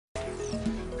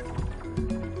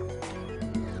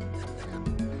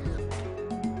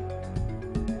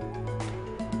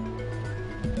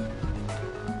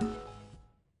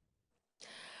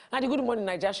And good morning,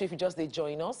 Naija show. If you just they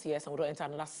join us, yes, and we'll enter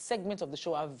another segment of the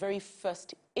show, our very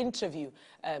first interview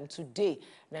today.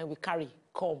 Now we carry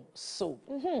come so.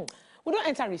 We don't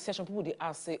enter recession. People they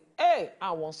ask say, hey,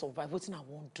 I want survive. What thing I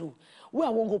won't do? Where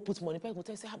I won't go put money? People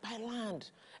tell you say, I buy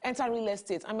land, enter real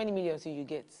estate. How many millions do you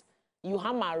get? You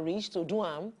hammer rich to do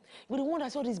them. But the one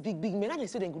that saw these big men, and they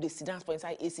say they go they sit down for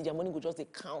inside AC, their money go just they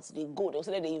count, they go, they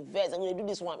say they invest, they go do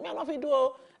this one. Me, I nothing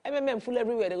do. MMM full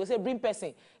everywhere. They go say bring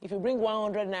person. If you bring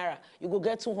 100 naira, you go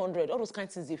get 200. All those kinds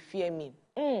of things they fear me.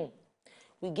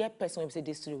 We get person when we say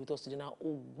this studio with us today now.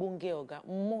 Ogbonge Oga,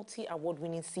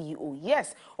 multi-award-winning CEO,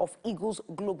 yes, of Eagles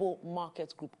Global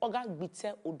Markets Group. Oga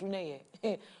Gbite Oduneye.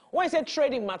 When you say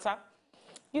trading matter.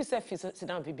 You say sit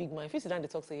down with a big man. If you sit down, they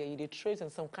talk say, yeah, you did trade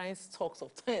in some kind of stocks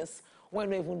of things when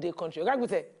not even their country. Okay,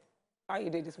 say, how you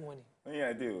did this morning? Yeah,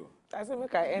 I do. I said,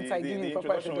 make I enter, give me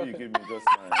proper introduction you give me just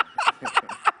now.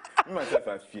 Me myself,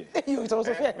 I fear. You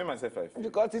also fear? Me myself, I fear.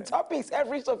 Because the topics,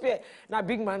 every stuff here. Now,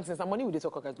 big man since money will they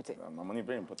talk, okay, Gbite? My money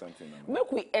very important thing.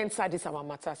 Make we enter this our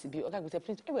matter, CB. Okay, Gbite,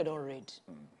 please, everywhere don't read.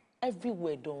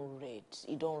 Everywhere don't read.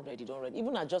 It don't read.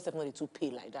 Even adjust definitely to pay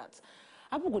like that.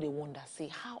 I will go they wonder, say,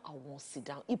 how I won't sit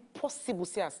down. If possible,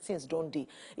 say, as things don't do.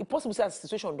 If possible, say, as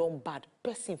situation don't bad,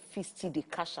 person feasty, they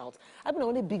cash out. I mean,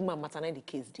 only big man matter, not the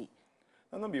case day.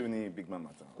 No, not be only big man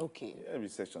matter. Okay. Yeah,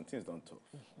 recession, things don't tough.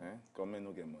 Government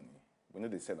no get money. We know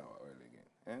they sell our oil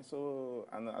again. So,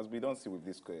 and as we don't see with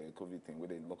this COVID thing, where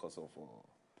they lock us off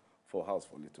for house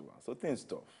for a little while. So things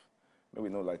tough. Maybe we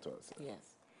no lie to ourselves.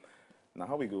 Yes. Now,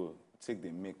 how we go take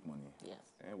they make money? Yes.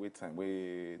 Wait time,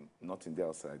 we nothing there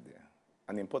outside there.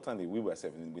 And importantly, we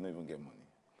don't even get money.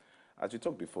 As you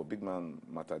talked before, big man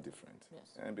matter different.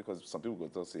 Yes. Because some people go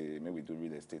to say, maybe we do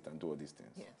real estate and do all these things.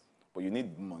 Yes. But you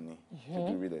need money to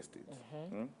do real estate.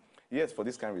 Yes, for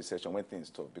this kind of recession, when things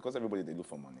tough, because everybody, they look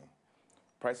for money.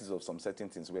 Prices of some certain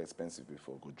things were expensive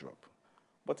before, go drop.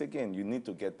 But again, you need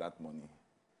to get that money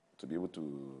to be able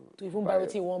to even buy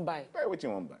what you won't buy. Buy what you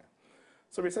won't buy.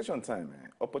 So recession time,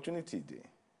 opportunity day.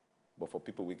 But for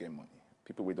people, we get money.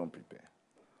 People, we don't prepare.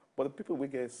 But the people we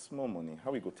get small money,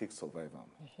 how we go take survive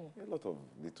them? A lot of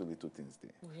little things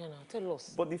there. Yeah, now tell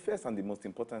us. But the first and the most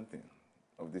important thing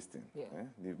of this thing,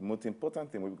 the most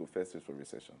important thing we go first is for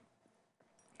recession.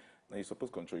 Now you're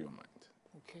supposed to control your mind.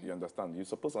 Okay. You understand? You're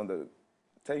supposed to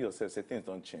tell yourself, say things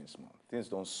don't change small, things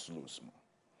don't slow small.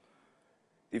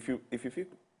 If you feel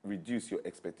reduce your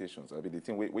expectations, I mean the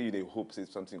thing where you hope say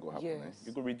something will happen,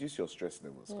 you go reduce your stress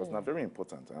levels because now very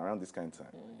important around this kind of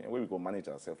time, where we go manage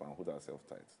ourselves and hold ourselves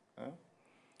tight.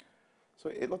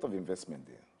 So a lot of investment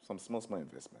there, some small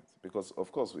investments, because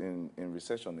of course in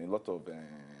recession a lot of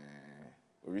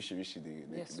rishi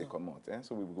they come out,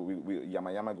 so we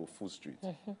yama go full street.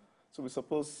 So we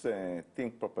suppose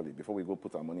think properly before we go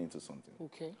put our money into something.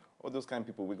 Okay. All those kind of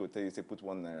people we go tell you say put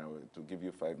 1 naira to give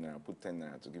you 5 naira, put 10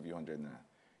 naira to give you 100 naira.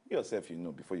 You yourself, you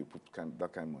know, before you put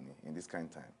that kind of money in this kind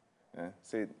of time.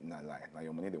 Say, nah, lie. Now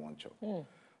your money, they want chop.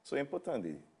 So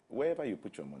importantly, wherever you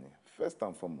put your money, first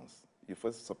and foremost, you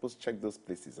first supposed to check those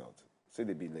places out. Say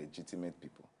they be legitimate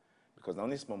people. Because the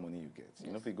only small money you get,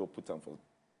 you know, if you go put them for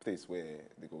a place where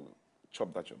they go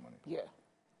chop that your money. Yeah.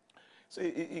 So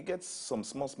it gets some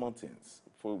small things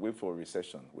for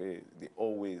recession where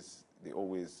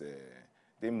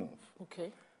they move.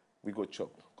 Okay. We go chop,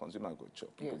 consumer go chop,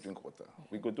 we go drink water.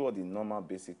 We go do all the normal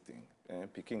basic thing,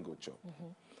 picking go chop.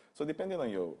 So depending on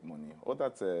your money, or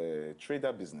that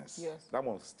trader business, that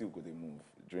one still go they move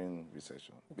during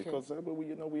recession. Because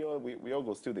we all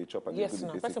go still they chop and yes, do the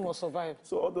no, basic person will survive.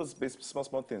 So all those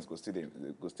small things go still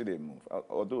they move.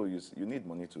 Although you need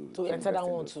money to enter that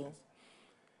one too.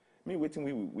 Me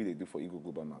waiting we they do for Eagle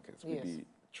Global Markets, we be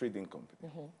trading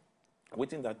company.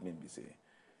 Waiting that mean be say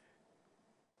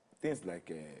things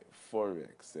like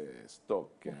forex, stock,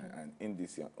 and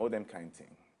indices, all them kind of thing.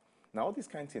 Now, all these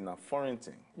kind of things are foreign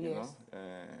thing, you know,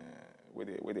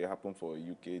 where they happen for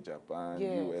UK, Japan,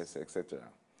 US, etc.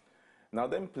 Now,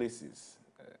 them places,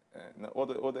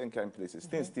 all them kind of places,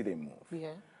 things still they move.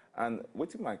 Yeah. And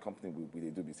what my company we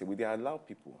do, we say, we they allow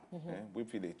people, we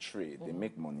feel they trade, they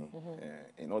make money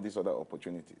in all these other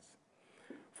opportunities.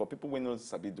 For people we know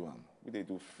sabi do them, we they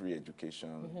do free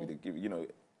education, we they give, you know,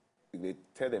 they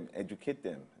tell them, educate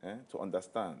them to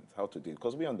understand how to do it.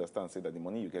 Because we understand, say that the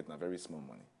money you get is very small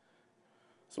money.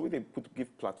 So we they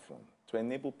give platform to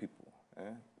enable people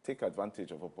take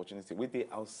advantage of opportunity where they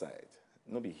outside,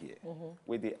 not be here,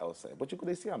 where they outside. But you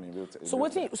could see I'm in real time. So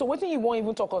what thing you won't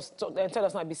even tell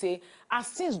us now be say, as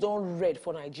things don't read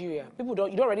for Nigeria, you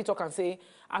don't already talk and say,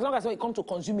 as long as when it comes to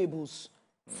consumables,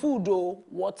 food or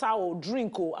water or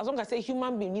drink or as long as I say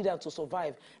human being need to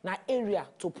survive, now area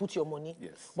to put your money.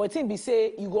 Yes. But it be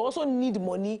say you go also need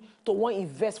money to want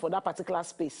invest for that particular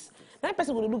space. Now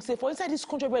person will look say for inside this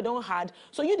country we don't hard.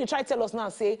 So you they try to tell us now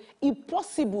say it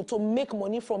possible to make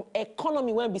money from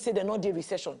economy when we say they're not the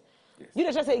recession. Yes.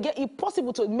 You just say it's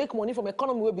possible to make money from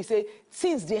economy where we say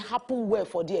things they happen well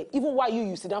for there, even while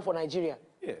you sit down for Nigeria.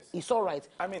 Yes. It's all right.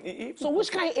 I mean, so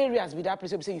which kind of areas with that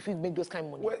place you say you feel make those kind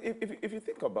of money? Well, if you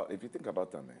think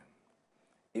about them,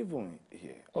 even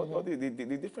here, or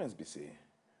the difference be say,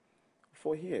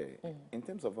 for here, in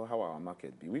terms of how our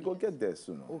market be, we go get there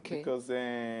soon. Okay. Because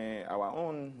our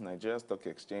own Nigeria Stock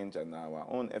Exchange and our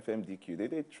own FMDQ,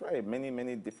 they try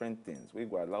many different things. We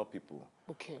go allow people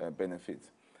benefit.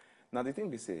 Now the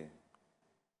thing we say,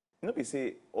 we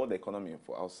say all the economy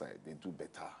for outside, they do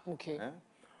better. Okay.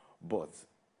 But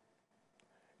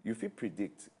you feel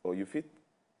predict or you feel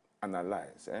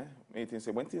analyze, many things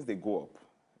say when things they go up,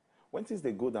 when things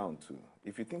they go down too,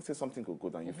 if you think say something could go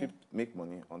down, you feel make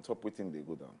money on top waiting they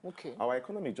go down. Okay. Our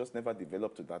economy just never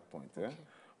developed to that point. Okay.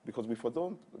 Because we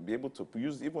don't be able to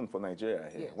use, even for Nigeria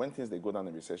here, when things they go down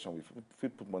in recession, we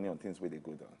feel put money on things where they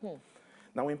go down.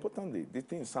 Now, importantly, these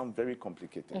things sound very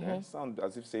complicated. Sound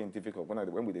as if saying difficult.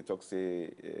 When we talk, say,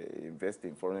 invest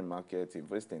in foreign markets,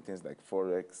 invest in things like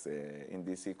Forex,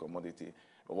 indices, commodity,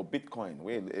 or Bitcoin,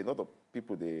 where a lot of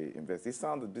people, they invest. It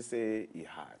sounds, they say, it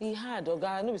hard. It hard, okay?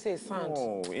 I know we say it sound.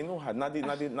 No, it no hard. Not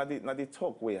the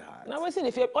talk way hard. Now, we say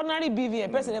if you're ordinary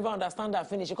BVN, person never understand that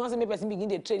finish. You can't say maybe person begin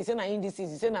the trade. You say na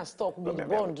indices, you say na stock, be the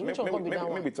bond. Which one can be that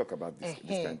one? Maybe talk about this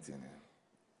kind of thing.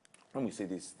 When we say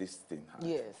this thing hard.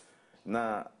 Yes.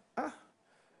 Now, my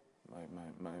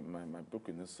book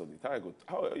is not solid.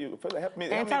 How are you? Help me.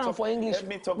 Enter for English. Help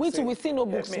me talk. We see no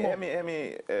books more. Help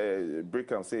me break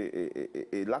and say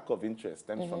a lack of interest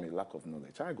stems from a lack of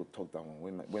knowledge. How I go talk that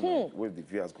one when the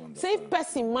viewers go understand. Say if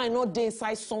person mind not dey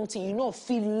inside something, you know,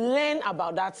 feel learn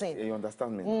about that thing. You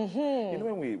understand me? You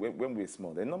know when we're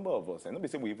small, the number of us, and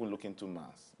nobody say we even look into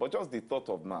mass, but just the thought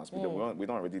of mass, we don't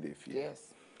already they fear.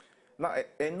 Yes. Now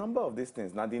a number of these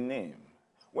things, now the name.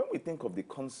 When we think of the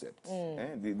concept,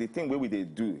 the thing where we they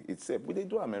do itself, we they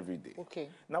do them every day. Okay.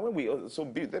 Now when we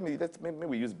maybe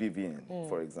we use BVN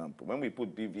for example. When we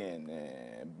put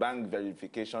BVN bank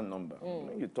verification number,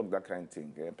 when you talk that kind of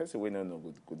thing, person we no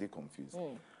go they confused.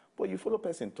 But you follow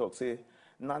person talk say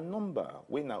na number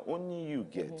where na only you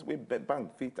get, where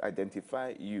bank fit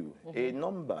identify you. A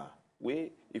number where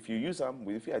if you use them,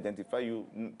 if you identify you,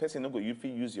 person no go you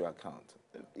fit use your account.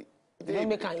 It don't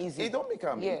make it easy. It don't make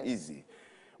it easy.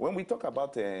 When we talk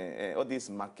about all this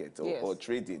market or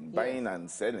trading, buying and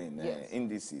selling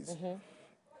indices,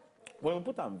 when we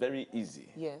put them very easy,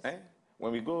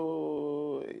 when we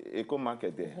go eco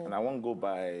market there and I won't go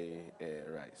buy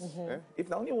rice, if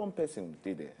now only one person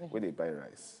did there where they buy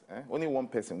rice, only one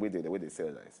person where they sell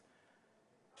rice,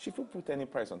 she could put any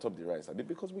price on top of the rice,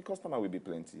 because we customer will be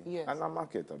plenty and our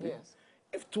market.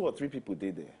 If 2 or 3 people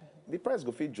did there, the price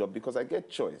go fit drop because I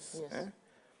get choice.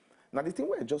 Now, the thing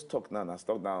where I just talk now,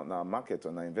 stock down, now market,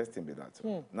 or now investing with that.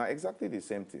 Now, exactly the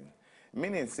same thing.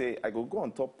 Meaning, say, I go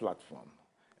on top platform,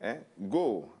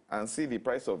 go and see the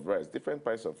price of rice, different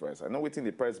price of rice. I know what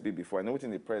the price be before, I know what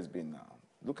the price be now.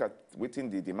 Look at what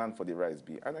the demand for the rice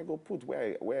be, and I go put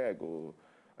where I go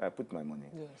put my money.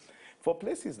 Yes. For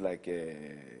places like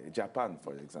Japan,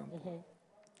 for example,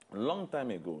 long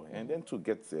time ago, and then to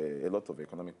get a lot of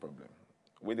economic problem.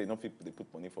 Where they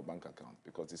put money for bank account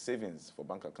because the savings for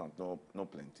bank account no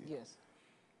plenty. Yes.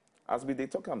 As we they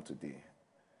talk today,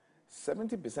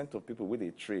 70% of people where they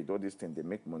trade all these things, they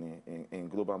make money in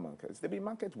global markets. They be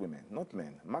market women, not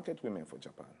men. Market women for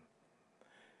Japan.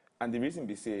 And the reason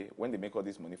they say when they make all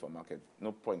this money for market,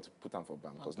 no point to put them for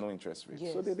bank because no interest rate.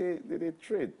 Yes. So they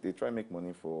trade. They try make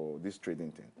money for this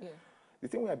trading thing. Yeah. The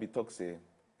thing where I be talk say,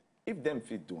 if them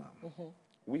fit do them.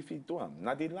 We fit do them.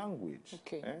 Now the language.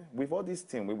 Okay. With all this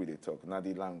thing where we they talk, now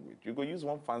the language. You go use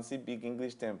one fancy big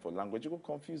English term for language, you go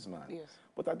confuse man. Yes.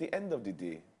 But at the end of the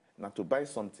day, now to buy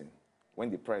something when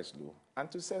the price low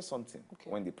and to sell something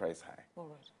when the price high. All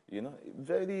right. You know,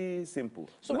 very simple.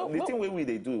 So now, the thing where we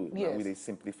they do, yes. now we they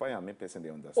simplify and make person they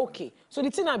understand. Okay. So the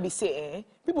thing I be say,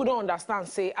 people don't understand.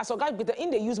 Say as a guy,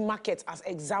 in they use market as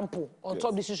example on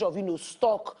top of this issue of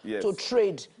stock to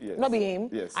trade. Not be him.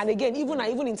 Yes. And again, even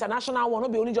international one,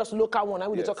 not be only just local one. I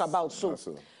will talk about. So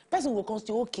person will come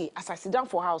to okay. As I sit down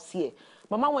for house here,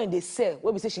 mama when they sell,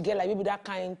 where we say she get like maybe that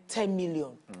kind 10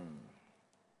 million.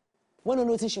 When no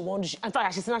nothing she want, in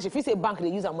fact, she said she feels a bank they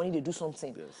use her money, they do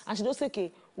something. Yes. And she just say,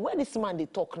 okay, where this man they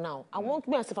talk now? I want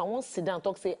me myself, I want to sit down and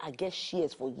talk, say, I get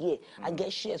shares for here, I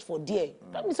get shares for there.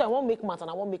 That means I want make matter and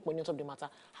I want make money on top of the matter.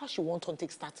 How she want to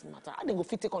take starting matter? How they go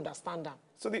fit take understand them?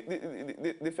 So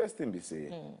the first thing we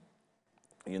say,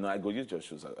 you know, I go use your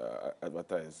shoes,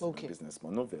 advertise business,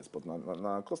 no verse, but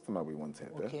now customer we wanted.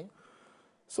 Okay.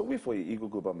 So we for Ego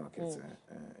global markets,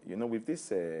 you know, with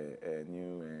this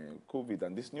new COVID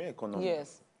and this new economy,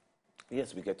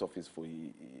 yes, we get office for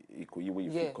Ikoyi where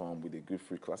you come with a good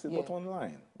free classes, but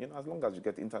online, you know, as long as you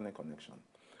get internet connection,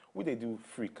 we they do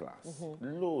free class,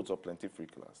 loads of plenty free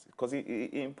class. Because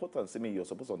it's important to me you're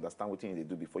supposed to understand what you need to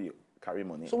do before you carry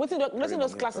money. So what's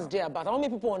those classes there about? I want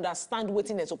make people understand what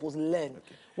they're supposed to learn.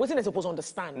 What they're supposed to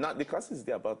understand. Now the classes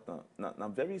there about now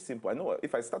very simple. I know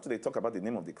if I start to talk about the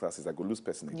name of the classes, I go lose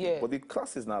person again. Yeah. But the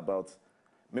class is now about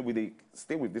maybe they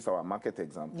stay with this our market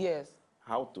example. Yes.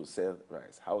 How to sell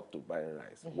rice, how to buy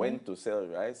rice, when to sell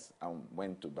rice, and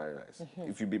when to buy rice.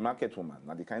 If you be market woman,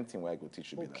 now the kind of thing where I go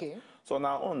teach you be that. So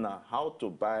now how to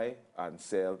buy and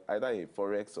sell either a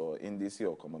forex or indice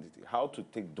or commodity, how to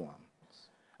take down.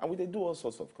 And they do all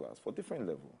sorts of class for different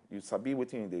level. You sabi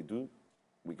what thing they do,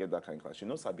 we get that kind of class. You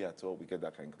know sabi at all, we get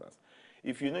that kind of class.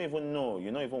 If you don't even know, you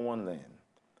don't even want to learn,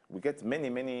 we get many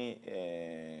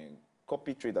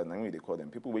copy trader, they call them.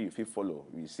 People where you feel follow.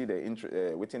 You see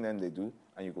the waiting them they do,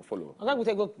 and you go follow.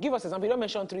 Okay, go give us an example. You don't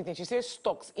mention three things. You say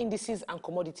stocks, indices, and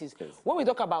commodities. Yes. When we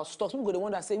talk about stocks, people go the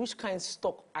one that say which kind of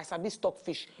stock, I sabi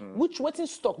stockfish. Which waiting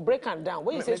stock, break and down.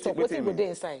 When you say stock, waiting go there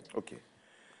inside. Okay.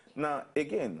 Now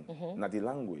again, now the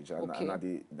language and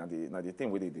the thing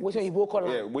where they do. Waiting you call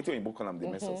them. Yeah, waiting you call them the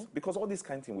messages. Because all this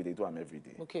kind of thing where they do them every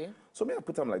day. Okay. So may I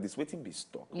put them like this? Waiting be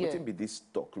stock. Waiting be this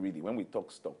stock really. When we talk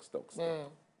stocks.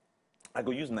 I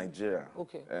go use Nigeria.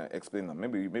 Okay. Explain them.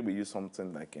 Maybe use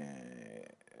something like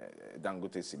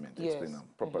Dangote cement. Explain them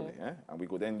properly. And we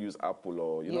go then use Apple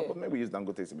or you know, but maybe use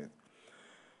Dangote cement.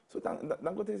 So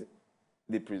Dangote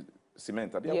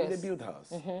cement. They build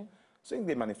house. So if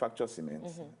they manufacture cement,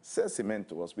 sell cement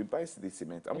to us, we buy the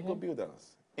cement and we go build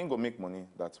house. And go make money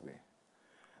that way.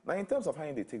 Now in terms of how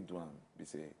they take down, we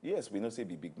say yes, we know say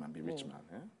be big man, be rich man.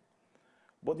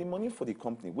 But the money for the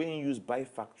company, when you use buy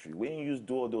factory, when you use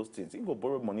do all those things, you go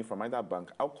borrow money from either bank,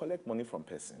 I'll collect money from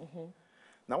person.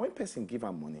 Now when person give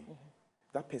her money,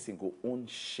 that person go own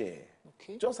share.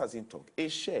 Just as in talk, a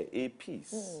share, a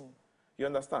piece. You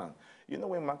understand? You know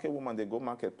when market woman, they go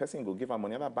market, person go give her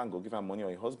money, other bank go give her money,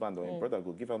 or a husband or a brother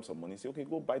go give him some money, say, okay,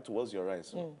 go buy towards your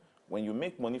rice. When you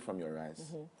make money from your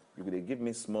rice, you go, they give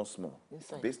me small,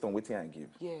 based on what I give.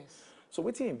 Yes. So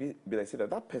what be like say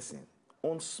that person,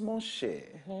 own small share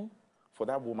for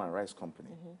that woman rice company.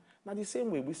 Now the same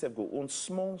way we said go own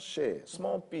small share,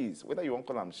 small piece, whether you want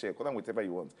to call them share, call them whatever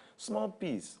you want, small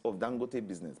piece of Dangote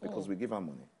business because we give her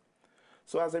money.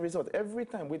 So as a result, every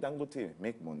time we Dangote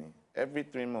make money, every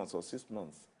 3 months or 6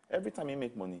 months, every time he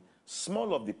make money,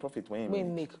 small of the profit when he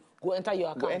make go enter your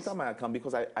account. Go enter my account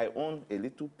because I own a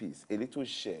little piece, a little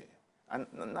share. And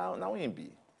now he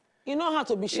be. You know how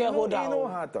to be shareholder. You know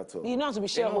how to You know how to be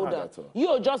shareholder.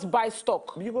 You just buy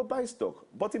stock. You go buy stock.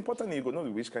 But importantly, you go know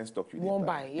which kind of stock you won't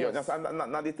buy. Yes.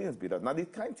 Now the things be that. Now the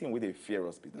kind of thing where they fear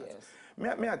us be that.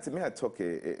 Yes. May I talk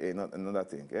another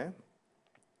thing,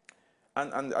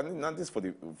 And this for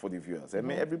the viewers. I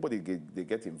mean, everybody they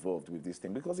get involved with this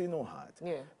thing because they know hard.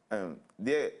 Yeah.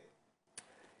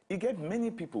 You get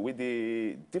many people with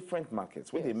the different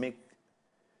markets where they make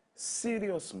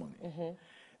serious money.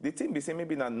 The thing be say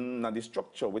maybe na the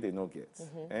structure where they no get.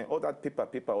 All that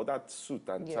paper, all that suit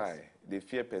and tie, they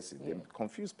fear person, they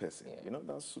confuse person. You know,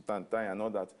 that suit and tie and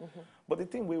all that. But the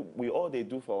thing we all they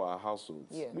do for our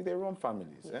households, we they run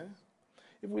families.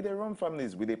 If we they run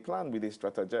families, we they plan, we they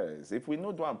strategize. If we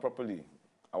know do them properly,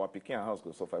 our picking house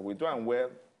goes suffer. We do them well,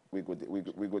 we go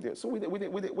there. So we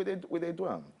they do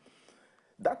them.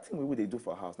 That thing we they do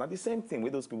for house. Now the same thing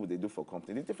with those people they do for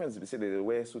company. The difference is they say they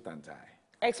wear suit and tie.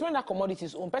 Explain that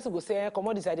commodities. One person go say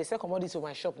commodities. They sell commodities in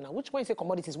my shop now. Which one you say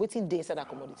commodities? Waiting day inside that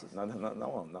commodities. Now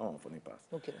one funny pass.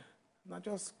 Okay. Now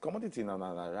just commodity now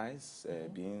rice,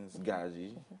 beans,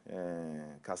 garri,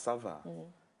 cassava,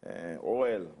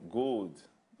 oil, gold.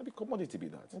 Now the commodity be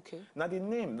that. Okay. Now the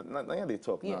name. Now they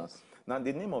talk now. Now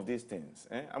the name of these things,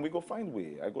 and we go find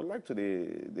way. I go like to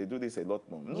they do this a lot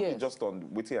more. Not just on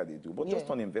what they do, but just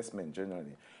on investment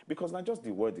generally. Because not just the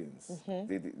wordings,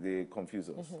 they confuse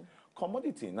us.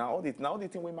 Commodity now all the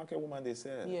thing we market woman they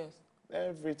sell. Yes.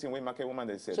 Everything when market woman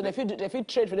they say. So they feel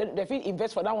trade for them, they feel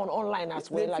invest for that one online as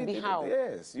well. Like how?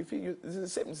 Yes,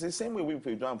 it's the same way we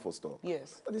do them for stock.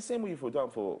 Yes. But the same way you do them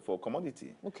for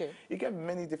commodity. Okay. You get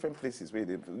many different places where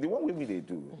the one way they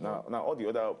do now all the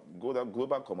other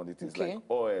global commodities like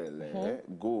oil,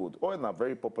 gold. Oil is a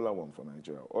very popular one for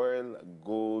Nigeria. Oil,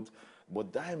 gold,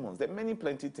 but diamonds. There are many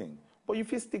plenty things. But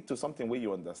if you stick to something where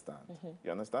you understand,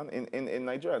 you understand? In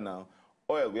Nigeria now.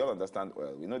 Oil, we all understand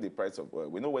oil. We know the price of oil.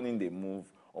 We know when they move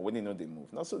or when they know they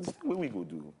move. Now, so the same way we go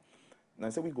do. Now,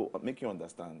 so we go make you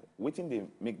understand waiting they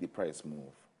make the price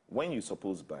move when you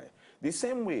suppose buy. The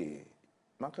same way,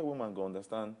 market woman go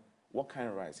understand what kind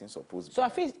of rice you suppose buy. So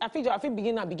I feel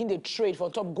begin the trade for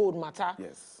top gold matter.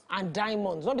 Yes. And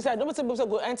diamonds. Don't be say people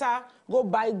go enter, go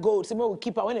buy gold. Say we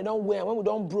keep it when they don't wear, when we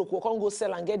don't broke, we can't go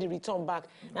sell and get the return back.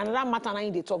 And that matter now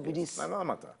they talk with this. Another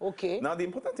matter. Okay. Now the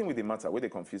important thing with the matter, where they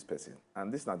confuse person,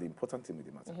 and this is not the important thing with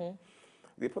the matter.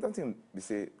 The important thing they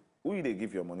say, who they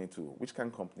give your money to, which kind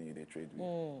of company they trade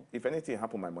with. If anything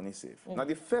happen, my money safe. Now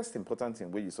the first important thing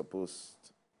where you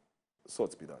supposed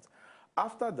sort be that.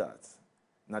 After that,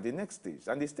 now the next stage,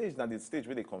 and the stage now the stage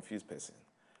where they confuse person.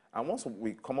 And once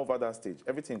we come over that stage,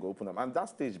 everything go open up. And that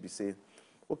stage be say,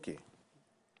 okay,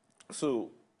 so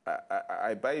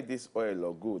I buy this oil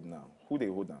or gold now. Who they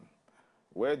hold them?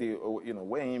 Where they,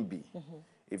 where in be?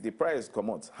 If the price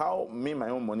come out, how me my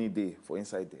own money day for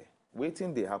inside there?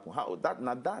 Waiting they happen. How that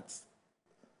now that's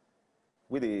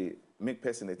where they make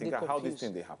person they think how this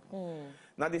thing they happen.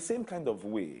 Now the same kind of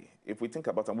way, if we think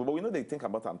about them, but we know they think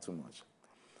about them too much.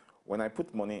 When I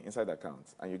put money inside the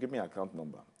account and you give me an account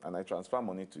number and I transfer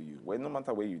money to you, well, no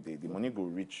matter where you did, the money will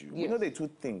reach you. Yes. We know they too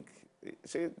think.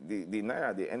 Say the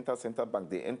Naira, they enter central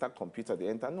bank, they enter computer, they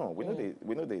enter. No, we know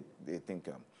they think.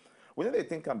 We know they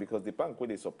think because the bank where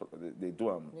they do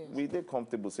them. Yes. We they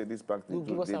comfortable say this bank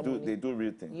they do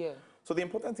real thing. Yeah. So the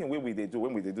important thing when we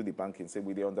do the banking, say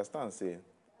we they understand say.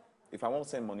 If I want to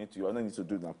send money to you, all I need to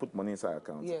do now put money inside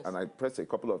account, and I press a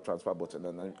couple of transfer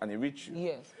buttons, and it reach you.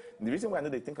 Yes. And the reason why I know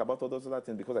they think about all those other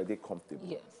things because I get comfortable.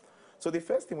 Yes. So the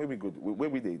first thing they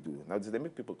do now is they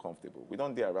make people comfortable. We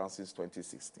don't do around since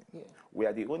 2016. Yeah. We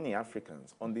are the only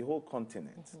Africans on the whole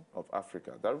continent of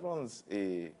Africa that runs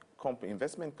a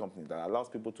investment company that allows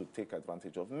people to take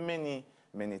advantage of many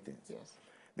things. Yes.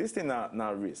 This thing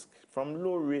now risk, from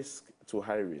low risk to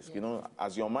high risk, yes.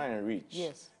 As your mind reach,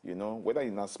 yes. Whether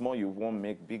you're small you won't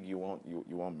make, big you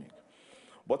won't make.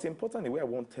 But importantly, where I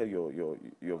won't tell your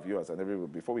viewers and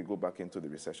everybody before we go back into the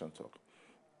recession talk.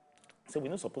 So we're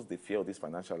not supposed to fear this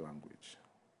financial language,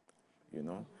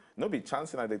 No be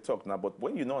chancing like they talk now, but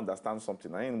when you don't understand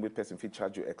something, any person will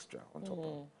charge you extra on top of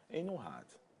it. Ain't no hard.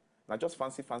 Now just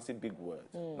fancy big words.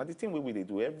 Now the thing we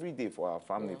do every day for our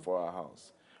family, for our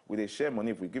house. We they share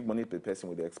money, if we give money to the person,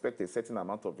 we they expect a certain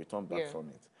amount of return back from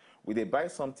it. We they buy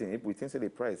something, if we think say the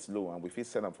price low and we feel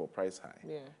sell them for price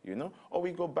high, Or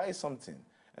we go buy something,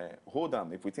 hold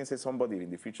them, if we think say somebody in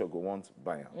the future go want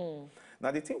buy them.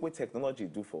 Now the thing with technology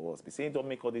do for us, we say don't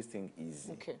make all these things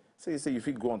easy. Okay. So you say if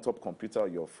you go on top computer or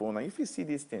your phone, and if you see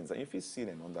these things, and if you see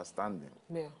them, understand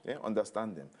them.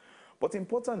 Understand them. But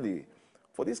importantly,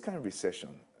 for this kind of recession,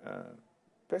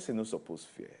 person no supposed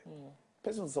fear.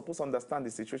 Person is supposed to understand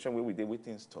the situation where we deal with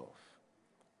things tough.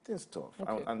 Things tough.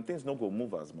 Okay. And things no go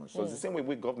move as much. So it's the same way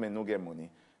we government no get money,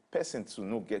 person to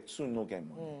no get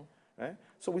money. Right?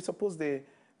 So we suppose they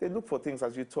look for things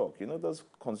as you talk, those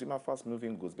consumer fast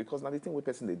moving goods, because now the thing with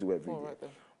person they do every day. Right.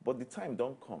 But the time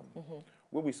don't come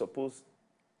where we suppose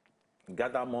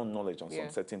gather more knowledge on some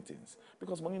certain things.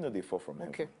 Because money they fall from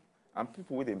heaven. And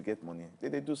people when they get money,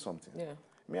 they do something. Yeah.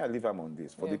 Me, I leave them on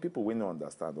this. For the people we don't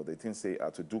understand or they think say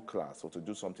to do class or to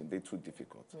do something, they're too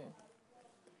difficult. Yeah.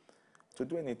 To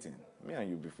do anything, me and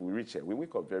you, before we reach here, we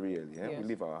wake up very early. Yes. We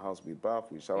leave our house, we bath,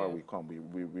 we shower, we come,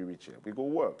 we reach here. We go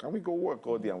work, and we go work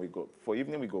all day, and we go, for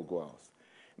evening we go house.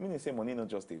 I mean, they say money not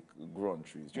just grow on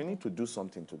trees. You need to do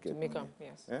something to get money.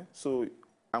 Yes. Yeah? So,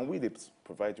 and we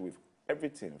provide you with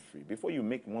everything free. Before you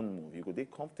make one move, you go they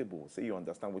comfortable, say you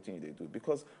understand what you need to do.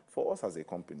 Because for us as a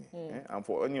company, and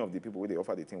for any of the people where they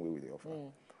offer the thing where they offer,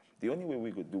 the only way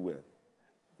we could do well,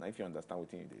 now if you understand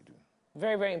what you need to do.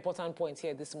 Very, very important point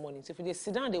here this morning. So if they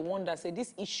sit down, they wonder, say,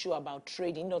 this issue about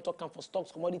trading, not talking for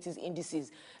stocks, commodities,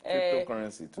 indices.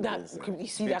 Cryptocurrency today. You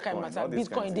see Bitcoin, that kind of matter.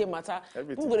 Bitcoin, they matter.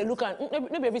 Everything. People, they look at,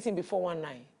 not everything before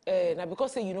 1-9. Now,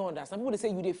 because say you don't understand. People, they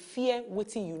say you they fear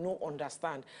waiting you don't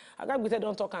understand. I got Gbite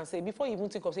don't talk and say, before you even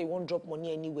think of, say, you won't drop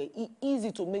money anywhere, it's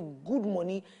easy to make good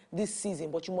money this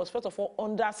season, but you must first of all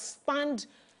understand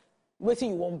waiting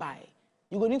you won't buy.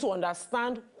 You're going to need to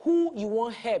understand who you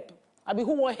want help I mean,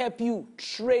 who will help you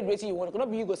trade what you want? It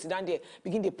cannot be you go sit down there,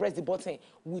 begin to press the button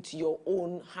with your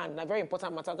own hand. Now, very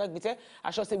important matter. Gbite, I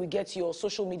should say we get your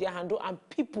social media handle and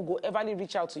people go everly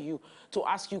reach out to you to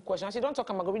ask you questions. Actually, don't talk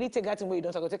about really take that in where you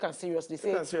don't talk, take them seriously.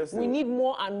 Say, we need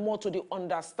more and more to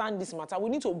understand this matter. We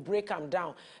need to break them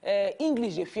down.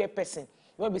 English, a fair person.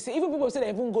 When we say, even people say they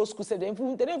even go school, say they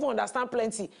don't even understand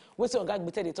plenty. We say on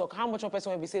Gbite they talk. How much one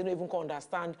person when we say they don't even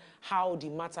understand how the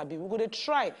matter be. We're going to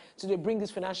try to bring this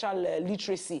financial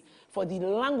literacy for the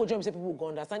language when we say people go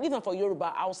understand. Even for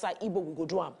Yoruba, outside Igbo, we go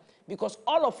do them. Because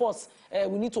all of us,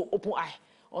 we need to open eye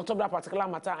on top of that particular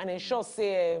matter and ensure,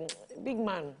 say, big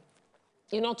man,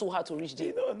 it's not too hard to reach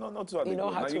there. No, not too hard.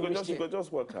 You go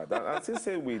just work hard. And since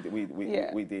say we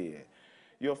there.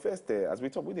 Your first, as we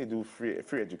talk, we do free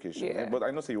education. Yeah. But I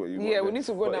know say you we need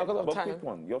to go now because of time. But pick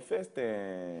one. Your first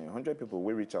 100 people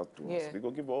will reach out to us. We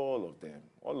go give all of them.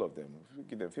 We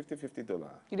give them $50.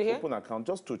 You hear? Open account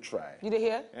just to try. You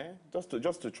hear? Just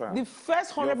to try. The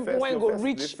first 100 people when go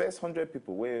reach. The first 100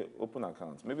 people will open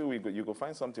accounts. Maybe you go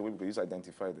find something where we can use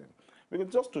identify them. We go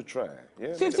just to try. Yeah?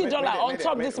 $50 on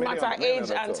top this matter,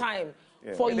 age and time.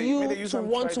 Yeah. For you to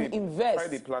want to invest. Try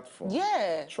the platform.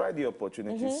 Yeah. Try the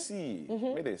opportunity. See.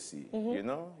 May they see. You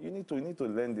know, you need to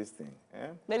learn this thing. Yeah?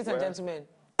 Ladies and gentlemen,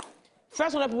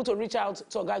 first 100 people to reach out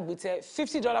to Gbite,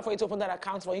 $50 for you to open that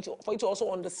account, for you to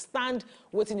also understand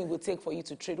what it will take for you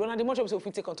to trade. When at the much episode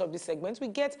we take on top of this segment, we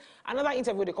get another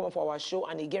interview they come up for our show.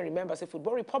 And again, remember, say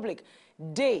Football Republic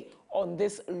Day on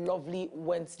this lovely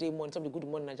Wednesday morning. So the Good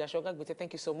Morning Naija show. Gbite,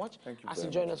 thank you so much. Thank you as you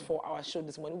join us for our show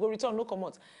this morning. We go return, no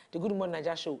comment. The Good Morning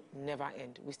Naija show never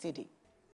end. We still do.